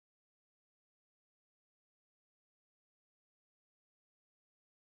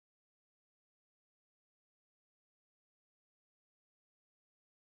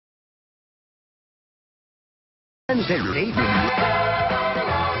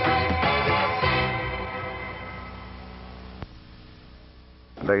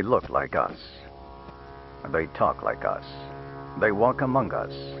They look like us. They talk like us. They walk among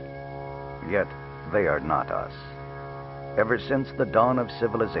us. Yet they are not us. Ever since the dawn of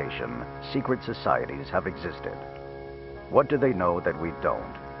civilization, secret societies have existed. What do they know that we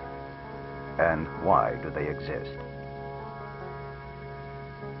don't? And why do they exist?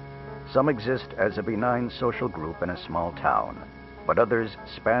 Some exist as a benign social group in a small town, but others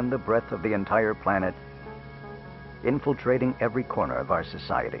span the breadth of the entire planet, infiltrating every corner of our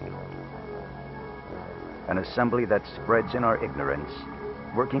society. An assembly that spreads in our ignorance,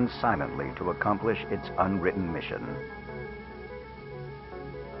 working silently to accomplish its unwritten mission.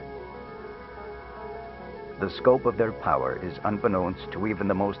 The scope of their power is unbeknownst to even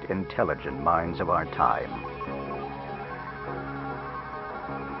the most intelligent minds of our time.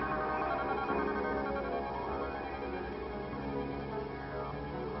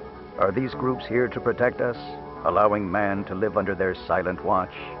 Are these groups here to protect us, allowing man to live under their silent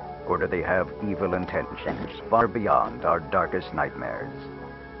watch? Or do they have evil intentions far beyond our darkest nightmares?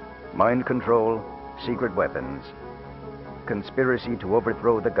 Mind control, secret weapons, conspiracy to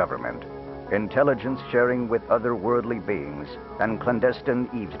overthrow the government, intelligence sharing with otherworldly beings, and clandestine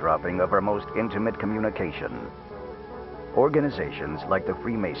eavesdropping of our most intimate communication. Organizations like the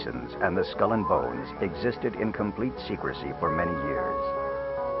Freemasons and the Skull and Bones existed in complete secrecy for many years.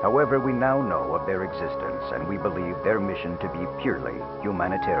 However, we now know of their existence, and we believe their mission to be purely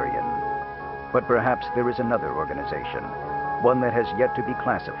humanitarian. But perhaps there is another organization, one that has yet to be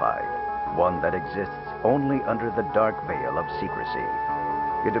classified, one that exists only under the dark veil of secrecy.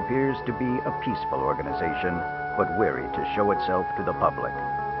 It appears to be a peaceful organization, but wary to show itself to the public.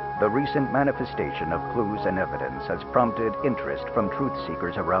 The recent manifestation of clues and evidence has prompted interest from truth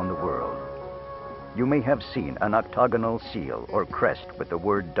seekers around the world. You may have seen an octagonal seal or crest with the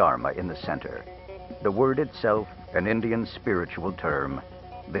word Dharma in the center. The word itself, an Indian spiritual term,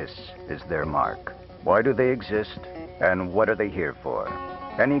 this is their mark. Why do they exist, and what are they here for?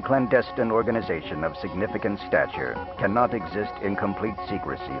 Any clandestine organization of significant stature cannot exist in complete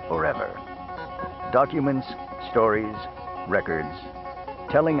secrecy forever. Documents, stories, records,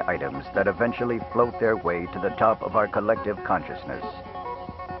 telling items that eventually float their way to the top of our collective consciousness.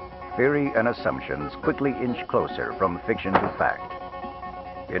 Theory and assumptions quickly inch closer from fiction to fact.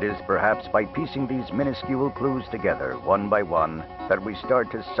 It is perhaps by piecing these minuscule clues together, one by one, that we start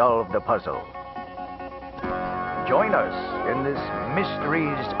to solve the puzzle. Join us in this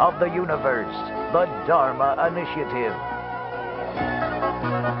Mysteries of the Universe, the Dharma Initiative.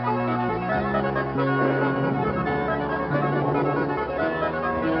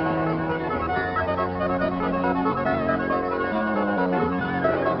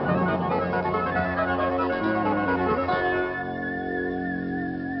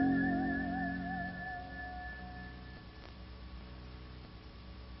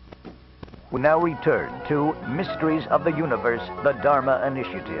 We now return to Mysteries of the Universe, the Dharma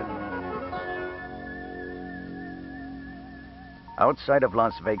Initiative. Outside of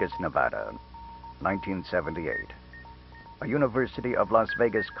Las Vegas, Nevada, 1978, a University of Las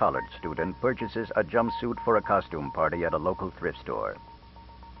Vegas college student purchases a jumpsuit for a costume party at a local thrift store.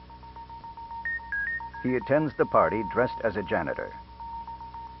 He attends the party dressed as a janitor.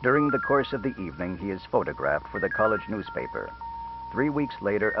 During the course of the evening, he is photographed for the college newspaper. 3 weeks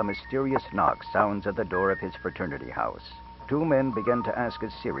later, a mysterious knock sounds at the door of his fraternity house. Two men begin to ask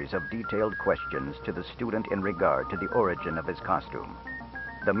a series of detailed questions to the student in regard to the origin of his costume.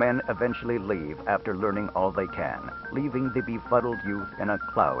 The men eventually leave after learning all they can, leaving the befuddled youth in a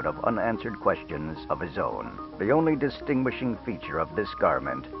cloud of unanswered questions of his own. The only distinguishing feature of this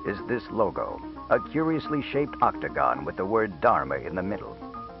garment is this logo, a curiously shaped octagon with the word Dharma in the middle.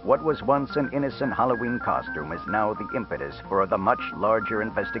 What was once an innocent Halloween costume is now the impetus for the much larger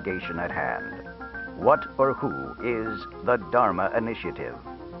investigation at hand. What or who is the Dharma Initiative?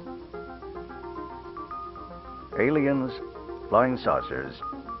 Aliens, flying saucers,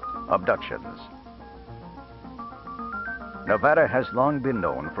 abductions. Nevada has long been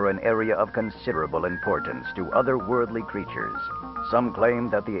known for an area of considerable importance to otherworldly creatures. Some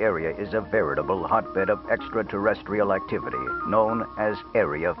claim that the area is a veritable hotbed of extraterrestrial activity, known as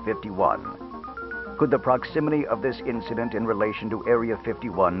Area 51. Could the proximity of this incident in relation to Area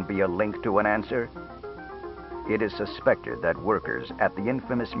 51 be a link to an answer? It is suspected that workers at the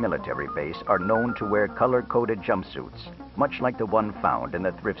infamous military base are known to wear color-coded jumpsuits, much like the one found in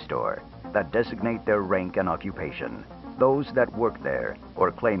the thrift store, that designate their rank and occupation. Those that work there,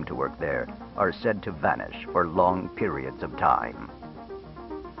 or claim to work there, are said to vanish for long periods of time.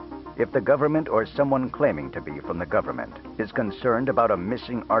 If the government or someone claiming to be from the government is concerned about a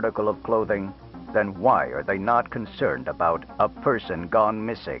missing article of clothing, then why are they not concerned about a person gone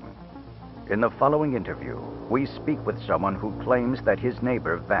missing? In the following interview, we speak with someone who claims that his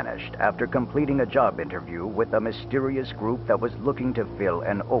neighbor vanished after completing a job interview with a mysterious group that was looking to fill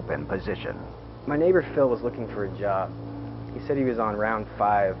an open position. My neighbor Phil was looking for a job. He said he was on round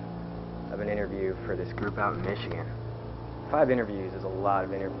 5 of an interview for this group out in Michigan. 5 interviews is a lot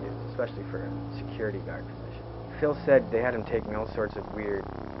of interviews, especially for a security guard position. Phil said they had him taking all sorts of weird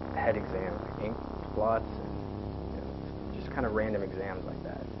head exams, like ink blots, and just kind of random exams like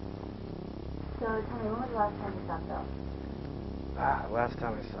that. So tell me, when was the last time you saw Phil? Last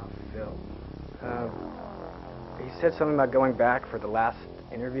time I saw Phil. He said something about going back for the last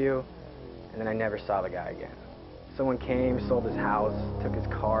interview, and then I never saw the guy again. Someone came, sold his house, took his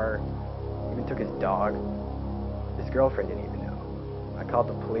car, even took his dog. His girlfriend didn't even know. I called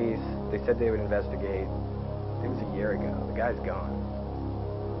the police. They said they would investigate. It was a year ago. The guy's gone.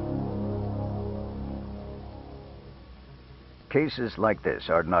 Cases like this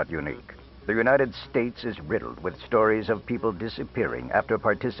are not unique. The United States is riddled with stories of people disappearing after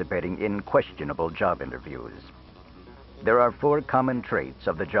participating in questionable job interviews. There are 4 common traits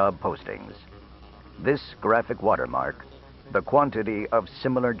of the job postings. This graphic watermark, the quantity of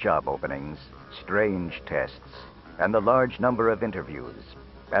similar job openings, strange tests, and the large number of interviews,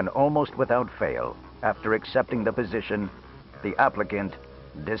 and almost without fail, after accepting the position, the applicant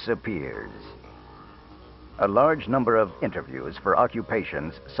disappears. A large number of interviews for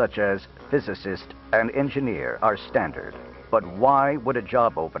occupations such as physicist and engineer are standard, but why would a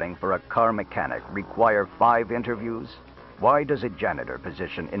job opening for a car mechanic require 5 interviews? Why does a janitor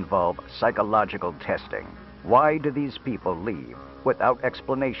position involve psychological testing? Why do these people leave without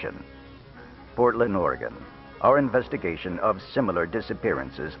explanation? Portland, Oregon. Our investigation of similar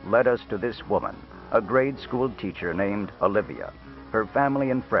disappearances led us to this woman, a grade school teacher named Olivia. Her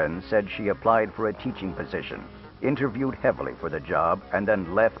family and friends said she applied for a teaching position, interviewed heavily for the job, and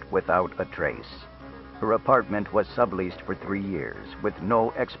then left without a trace. Her apartment was subleased for 3 years with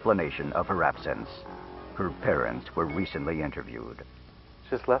no explanation of her absence. Her parents were recently interviewed.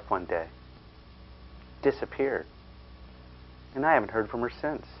 Just left one day. Disappeared. And I haven't heard from her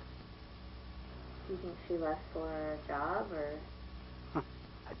since. Do you think she left for a job, or?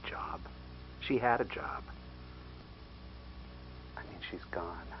 A job? She had a job. I mean, she's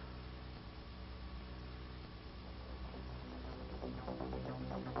gone.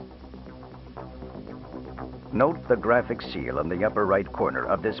 Note the graphic seal in the upper right corner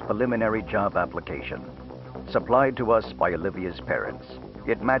of this preliminary job application. Supplied to us by Olivia's parents,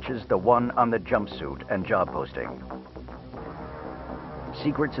 it matches the one on the jumpsuit and job posting.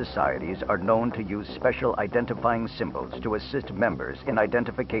 Secret societies are known to use special identifying symbols to assist members in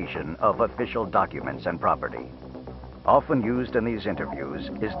identification of official documents and property. Often used in these interviews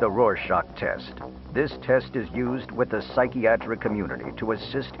is the Rorschach test. This test is used with the psychiatric community to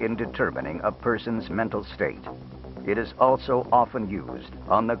assist in determining a person's mental state. It is also often used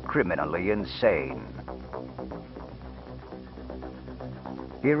on the criminally insane.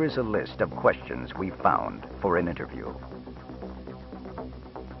 Here is a list of questions we found for an interview.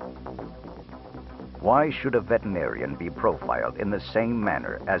 Why should a veterinarian be profiled in the same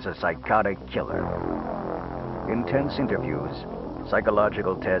manner as a psychotic killer? Intense interviews,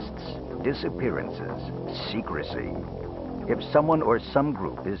 psychological tests, disappearances, secrecy. If someone or some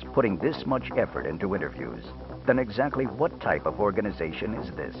group is putting this much effort into interviews, then exactly what type of organization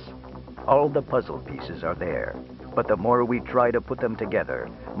is this? All the puzzle pieces are there, but the more we try to put them together,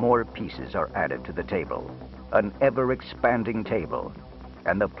 more pieces are added to the table. An ever-expanding table,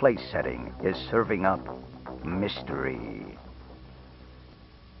 and the place setting is serving up mystery.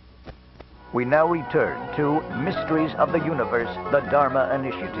 We now return to Mysteries of the Universe, the Dharma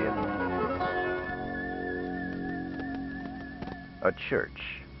Initiative. A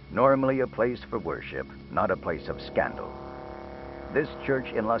church, normally a place for worship, not a place of scandal. This church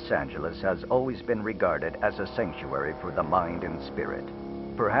in Los Angeles has always been regarded as a sanctuary for the mind and spirit.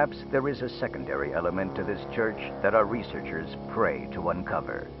 Perhaps there is a secondary element to this church that our researchers pray to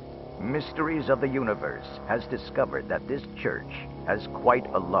uncover. Mysteries of the Universe has discovered that this church has quite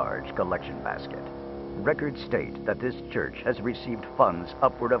a large collection basket. Records state that this church has received funds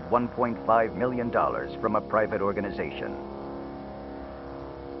upward of $1.5 million from a private organization.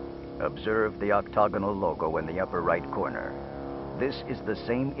 Observe the octagonal logo in the upper right corner. This is the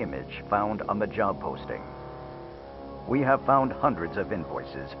same image found on the job posting. We have found hundreds of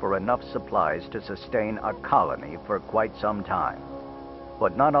invoices for enough supplies to sustain a colony for quite some time.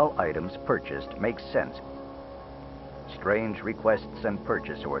 But not all items purchased make sense. strange requests and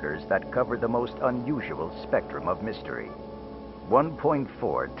purchase orders that cover the most unusual spectrum of mystery.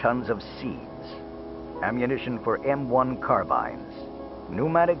 1.4 tons of seeds, ammunition for M1 carbines,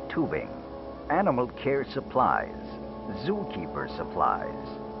 pneumatic tubing, animal care supplies, zookeeper supplies,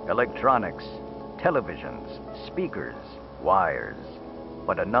 electronics, televisions, speakers, wires,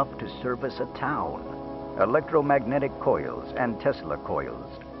 but enough to service a town. Electromagnetic coils and Tesla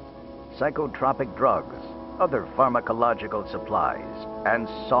coils, psychotropic drugs, other pharmacological supplies, and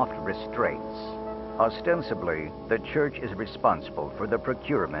soft restraints. Ostensibly, the church is responsible for the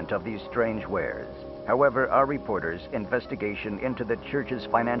procurement of these strange wares. However, our reporters' investigation into the church's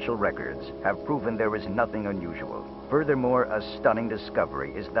financial records have proven there is nothing unusual. Furthermore, a stunning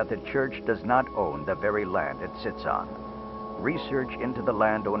discovery is that the church does not own the very land it sits on. Research into the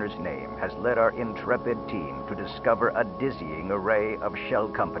landowner's name has led our intrepid team to discover a dizzying array of shell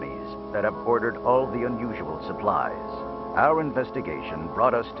companies that have ordered all the unusual supplies. Our investigation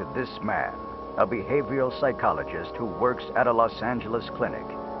brought us to this man, a behavioral psychologist who works at a Los Angeles clinic.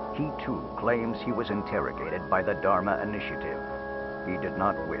 He too claims he was interrogated by the Dharma Initiative. He did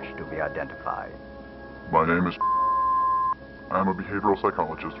not wish to be identified. My name is I am a behavioral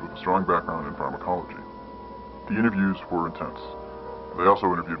psychologist with a strong background in pharmacology. The interviews were intense. They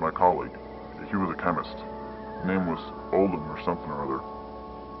also interviewed my colleague. He was a chemist. His name was Oldham or something or other.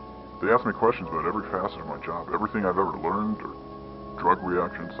 They asked me questions about every facet of my job, everything I've ever learned, or drug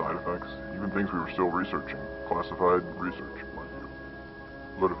reactions, side effects, even things we were still researching, classified research, mind you.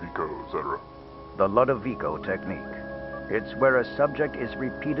 Ludovico, etc. The Ludovico technique. It's where a subject is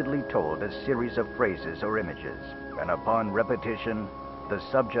repeatedly told a series of phrases or images, and upon repetition, the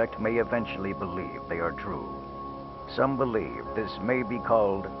subject may eventually believe they are true. Some believe this may be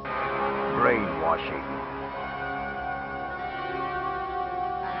called brainwashing.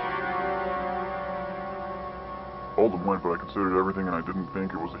 Oldham went, but I considered everything and I didn't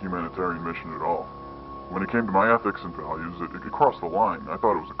think it was a humanitarian mission at all. When it came to my ethics and values, it crossed the line. I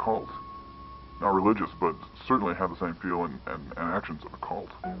thought it was a cult. Not religious, but certainly had the same feel and actions of a cult.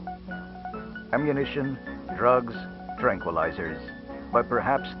 Ammunition, drugs, tranquilizers, but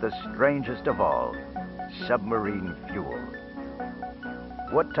perhaps the strangest of all, submarine fuel.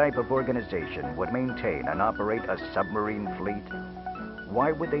 What type of organization would maintain and operate a submarine fleet?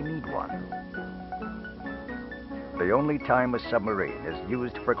 Why would they need one? The only time a submarine is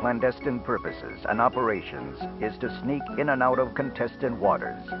used for clandestine purposes and operations is to sneak in and out of contested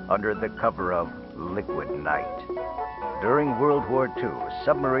waters under the cover of liquid night. During World War II,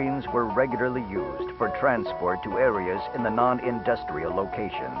 submarines were regularly used for transport to areas in the non-industrial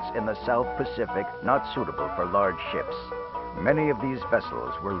locations in the South Pacific not suitable for large ships. Many of these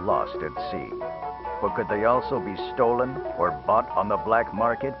vessels were lost at sea. But could they also be stolen or bought on the black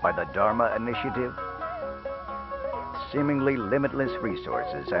market by the Dharma Initiative? Seemingly limitless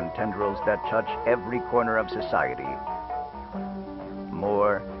resources and tendrils that touch every corner of society.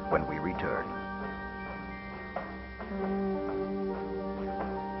 More when we return.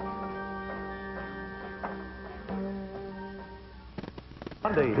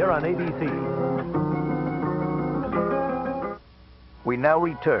 Monday here on ABC. We now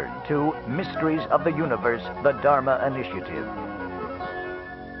return to Mysteries of the Universe, the Dharma Initiative.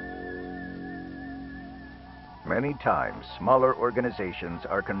 Many times, smaller organizations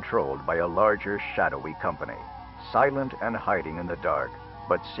are controlled by a larger, shadowy company, silent and hiding in the dark,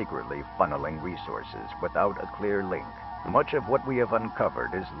 but secretly funneling resources without a clear link. Much of what we have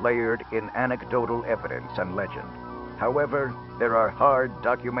uncovered is layered in anecdotal evidence and legend. However, there are hard,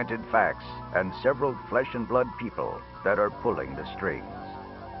 documented facts and several flesh and blood people that are pulling the strings.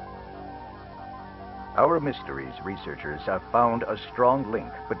 Our mysteries researchers have found a strong link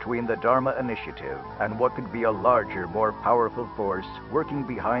between the Dharma Initiative and what could be a larger, more powerful force working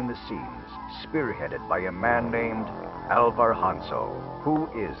behind the scenes, spearheaded by a man named Alvar Hanso. Who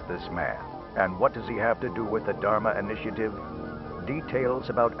is this man, and what does he have to do with the Dharma Initiative? Details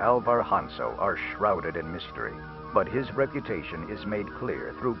about Alvar Hanso are shrouded in mystery, but his reputation is made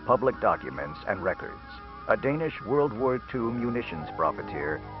clear through public documents and records. A Danish World War II munitions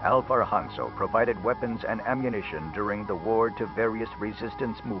profiteer, Alvar Hanso provided weapons and ammunition during the war to various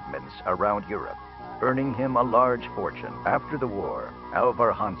resistance movements around Europe, earning him a large fortune. After the war,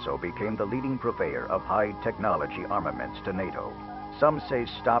 Alvar Hanso became the leading purveyor of high-technology armaments to NATO. Some say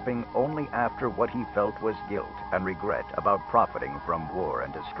stopping only after what he felt was guilt and regret about profiting from war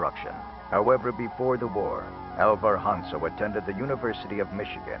and destruction. However, before the war, Alvar Hanso attended the University of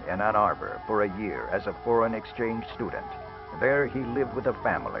Michigan in Ann Arbor for a year as a foreign exchange student. There he lived with a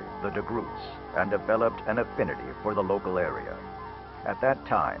family, the de Groots, and developed an affinity for the local area. At that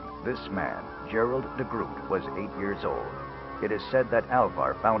time, this man, Gerald DeGroot, was 8 years old. It is said that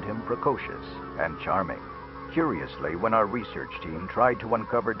Alvar found him precocious and charming. Curiously, when our research team tried to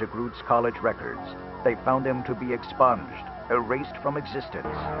uncover DeGroot's college records, they found them to be expunged, erased from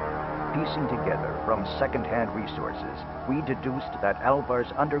existence. Piecing together from second-hand resources, we deduced that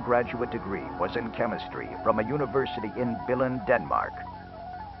Alvar's undergraduate degree was in chemistry from a university in Billund, Denmark.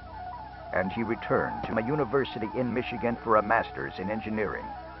 And he returned to a university in Michigan for a master's in engineering,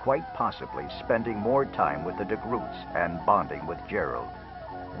 quite possibly spending more time with the DeGroots and bonding with Gerald.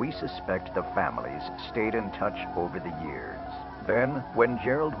 We suspect the families stayed in touch over the years. Then, when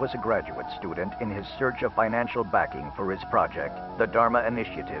Gerald was a graduate student in his search of financial backing for his project, the Dharma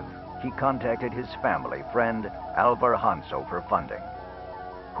Initiative, he contacted his family friend, Alvar Hanso, for funding.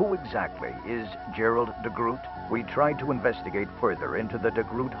 Who exactly is Gerald DeGroot? We tried to investigate further into the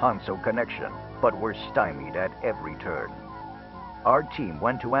DeGroot-Hanso connection, but were stymied at every turn. Our team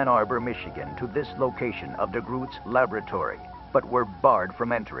went to Ann Arbor, Michigan, to this location of DeGroot's laboratory, but were barred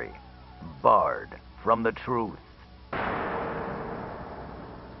from entry. Barred from the truth.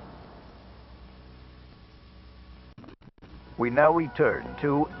 We now return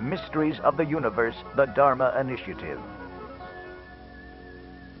to Mysteries of the Universe, the Dharma Initiative.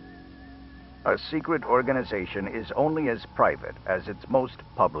 A secret organization is only as private as its most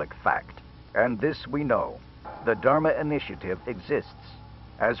public fact. And this we know. The Dharma Initiative exists.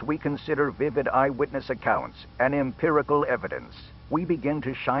 As we consider vivid eyewitness accounts and empirical evidence, we begin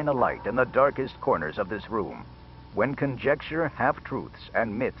to shine a light in the darkest corners of this room. When conjecture, half-truths,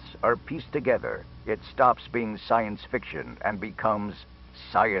 and myths are pieced together, it stops being science fiction and becomes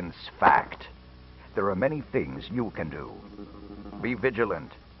science fact. There are many things you can do. Be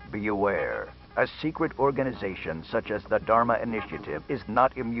vigilant. Be aware. A secret organization such as the Dharma Initiative is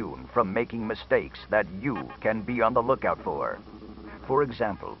not immune from making mistakes that you can be on the lookout for. For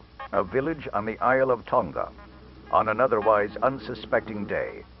example, a village on the Isle of Tonga. On an otherwise unsuspecting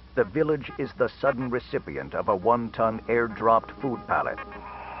day, the village is the sudden recipient of a 1-ton air-dropped food pallet.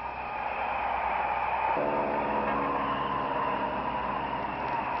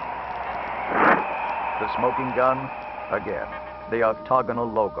 The smoking gun? Again, the octagonal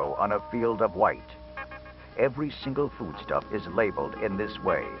logo on a field of white. Every single foodstuff is labeled in this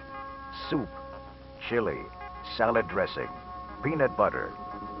way. Soup, chili, salad dressing, peanut butter,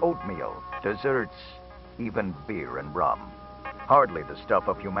 oatmeal, desserts, even beer and rum. Hardly the stuff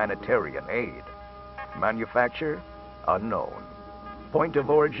of humanitarian aid. Manufacture? Unknown. Point of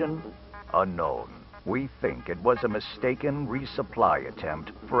origin? Unknown. We think it was a mistaken resupply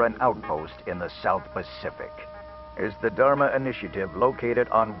attempt for an outpost in the South Pacific. Is the Dharma Initiative located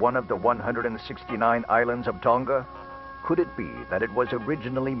on one of the 169 islands of Tonga? Could it be that it was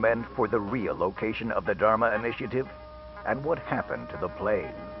originally meant for the real location of the Dharma Initiative? And what happened to the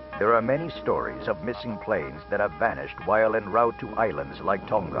plane? There are many stories of missing planes that have vanished while en route to islands like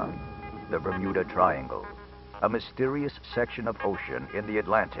Tonga, the Bermuda Triangle, a mysterious section of ocean in the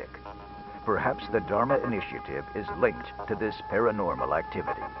Atlantic. Perhaps the Dharma Initiative is linked to this paranormal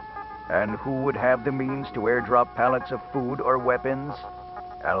activity. And who would have the means to airdrop pallets of food or weapons?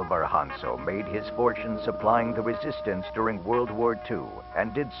 Alvar Hanso made his fortune supplying the resistance during World War II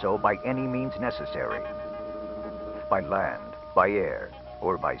and did so by any means necessary. By land, by air,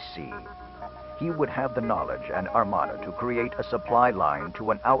 or by sea. He would have the knowledge and armada to create a supply line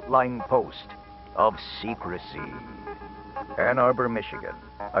to an outlying post of secrecy. Ann Arbor, Michigan.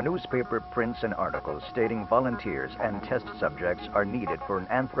 A newspaper prints an article stating volunteers and test subjects are needed for an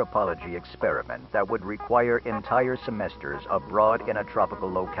anthropology experiment that would require entire semesters abroad in a tropical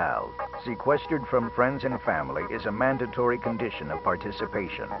locale. Sequestered from friends and family is a mandatory condition of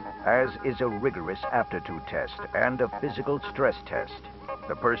participation, as is a rigorous aptitude test and a physical stress test.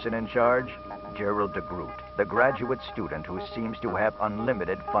 The person in charge? Gerald DeGroot, the graduate student who seems to have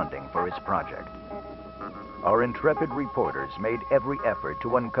unlimited funding for his project. Our intrepid reporters made every effort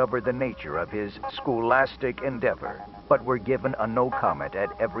to uncover the nature of his scholastic endeavor, but were given a no comment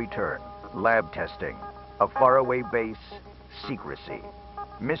at every turn. Lab testing, a faraway base, secrecy.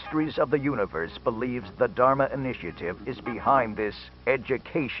 Mysteries of the Universe believes the Dharma Initiative is behind this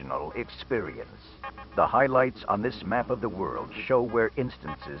educational experience. The highlights on this map of the world show where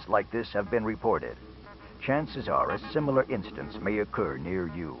instances like this have been reported. Chances are a similar instance may occur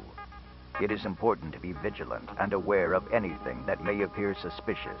near you. It is important to be vigilant and aware of anything that may appear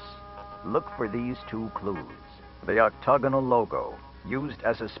suspicious. Look for these 2 clues. The octagonal logo, used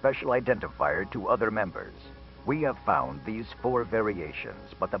as a special identifier to other members. We have found these 4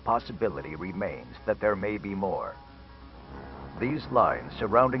 variations, but the possibility remains that there may be more. These lines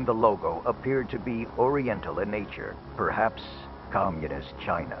surrounding the logo appear to be oriental in nature, perhaps Communist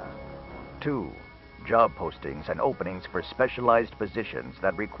China. 2. Job postings and openings for specialized positions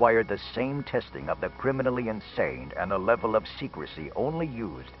that require the same testing of the criminally insane and a level of secrecy only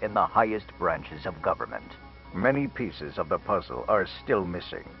used in the highest branches of government. Many pieces of the puzzle are still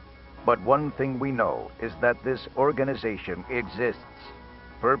missing. But one thing we know is that this organization exists.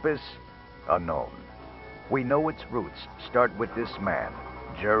 Purpose? Unknown. We know its roots start with this man,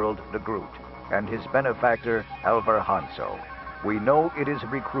 Gerald de Groot, and his benefactor, Alvar Hanso. We know it is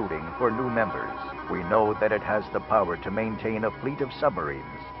recruiting for new members. We know that it has the power to maintain a fleet of submarines.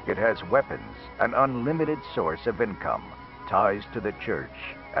 It has weapons, an unlimited source of income, ties to the church,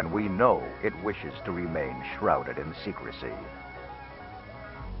 and we know it wishes to remain shrouded in secrecy.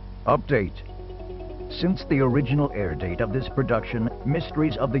 Update. Since the original air date of this production,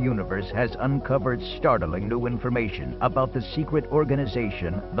 Mysteries of the Universe has uncovered startling new information about the secret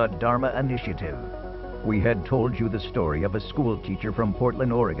organization, the Dharma Initiative. We had told you the story of a school teacher from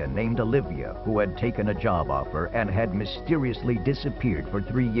Portland, Oregon named Olivia who had taken a job offer and had mysteriously disappeared for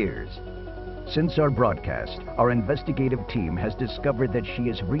 3 years. Since our broadcast, our investigative team has discovered that she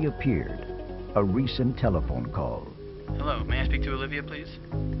has reappeared. A recent telephone call. Hello, may I speak to Olivia, please?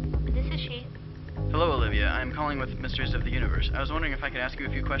 This is she. Hello, Olivia. I'm calling with Mysteries of the Universe. I was wondering if I could ask you a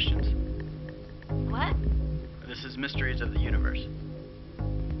few questions. What? This is Mysteries of the Universe.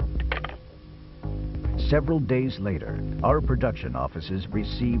 Several days later, our production offices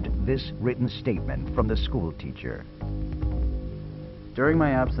received this written statement from the school teacher. During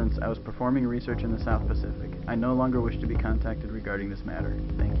my absence, I was performing research in the South Pacific. I no longer wish to be contacted regarding this matter.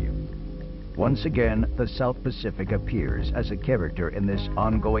 Thank you. Once again, the South Pacific appears as a character in this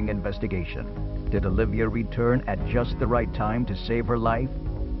ongoing investigation. Did Olivia return at just the right time to save her life?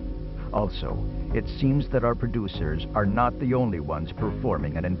 Also, it seems that our producers are not the only ones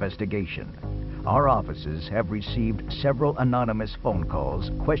performing an investigation. Our offices have received several anonymous phone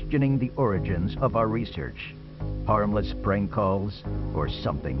calls questioning the origins of our research. Harmless prank calls or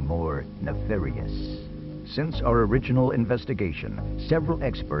something more nefarious. Since our original investigation, several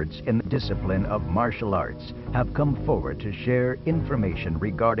experts in the discipline of martial arts have come forward to share information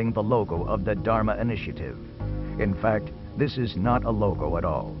regarding the logo of the Dharma Initiative. In fact, this is not a logo at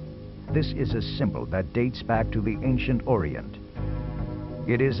all. This is a symbol that dates back to the ancient Orient.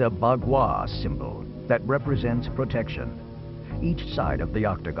 It is a Bagua symbol that represents protection. Each side of the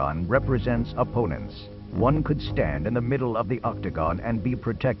octagon represents opponents. One could stand in the middle of the octagon and be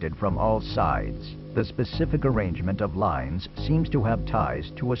protected from all sides. The specific arrangement of lines seems to have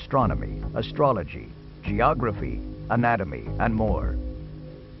ties to astronomy, astrology, geography, anatomy, and more.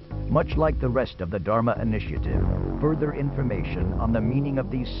 Much like the rest of the Dharma Initiative, further information on the meaning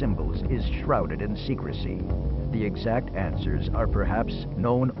of these symbols is shrouded in secrecy. The exact answers are perhaps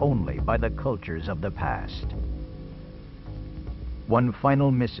known only by the cultures of the past. One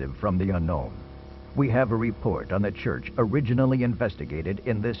final missive from the unknown. We have a report on the church originally investigated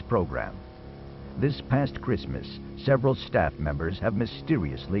in this program. This past Christmas, several staff members have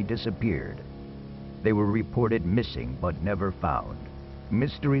mysteriously disappeared. They were reported missing but never found.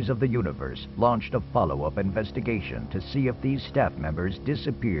 Mysteries of the Universe launched a follow-up investigation to see if these staff members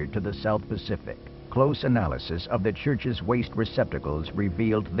disappeared to the South Pacific. Close analysis of the church's waste receptacles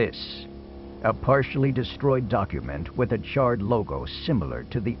revealed this: a partially destroyed document with a charred logo similar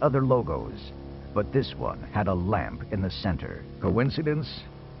to the other logos, but this one had a lamp in the center. Coincidence?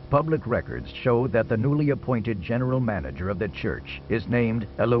 Public records show that the newly appointed general manager of the church is named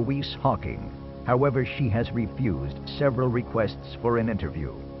Eloise Hawking. However, she has refused several requests for an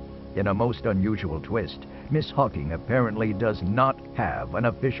interview. In a most unusual twist, Miss Hawking apparently does not have an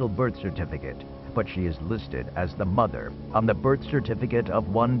official birth certificate, but she is listed as the mother on the birth certificate of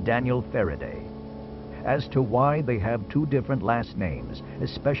one Daniel Faraday. As to why they have two different last names,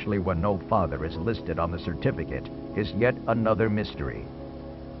 especially when no father is listed on the certificate, is yet another mystery.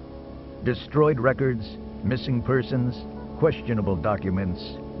 Destroyed records, missing persons, questionable documents,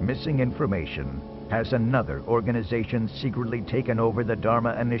 missing information. Has another organization secretly taken over the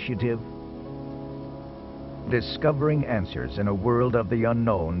Dharma Initiative? Discovering answers in a world of the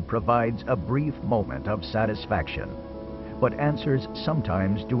unknown provides a brief moment of satisfaction. But answers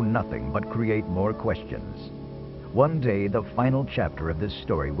sometimes do nothing but create more questions. One day, the final chapter of this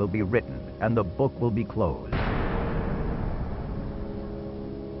story will be written and the book will be closed.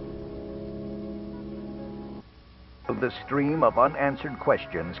 Will the stream of unanswered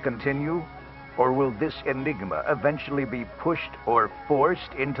questions continue? Or will this enigma eventually be pushed or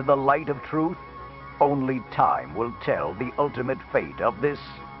forced into the light of truth? Only time will tell the ultimate fate of this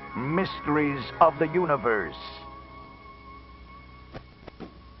Mysteries of the Universe.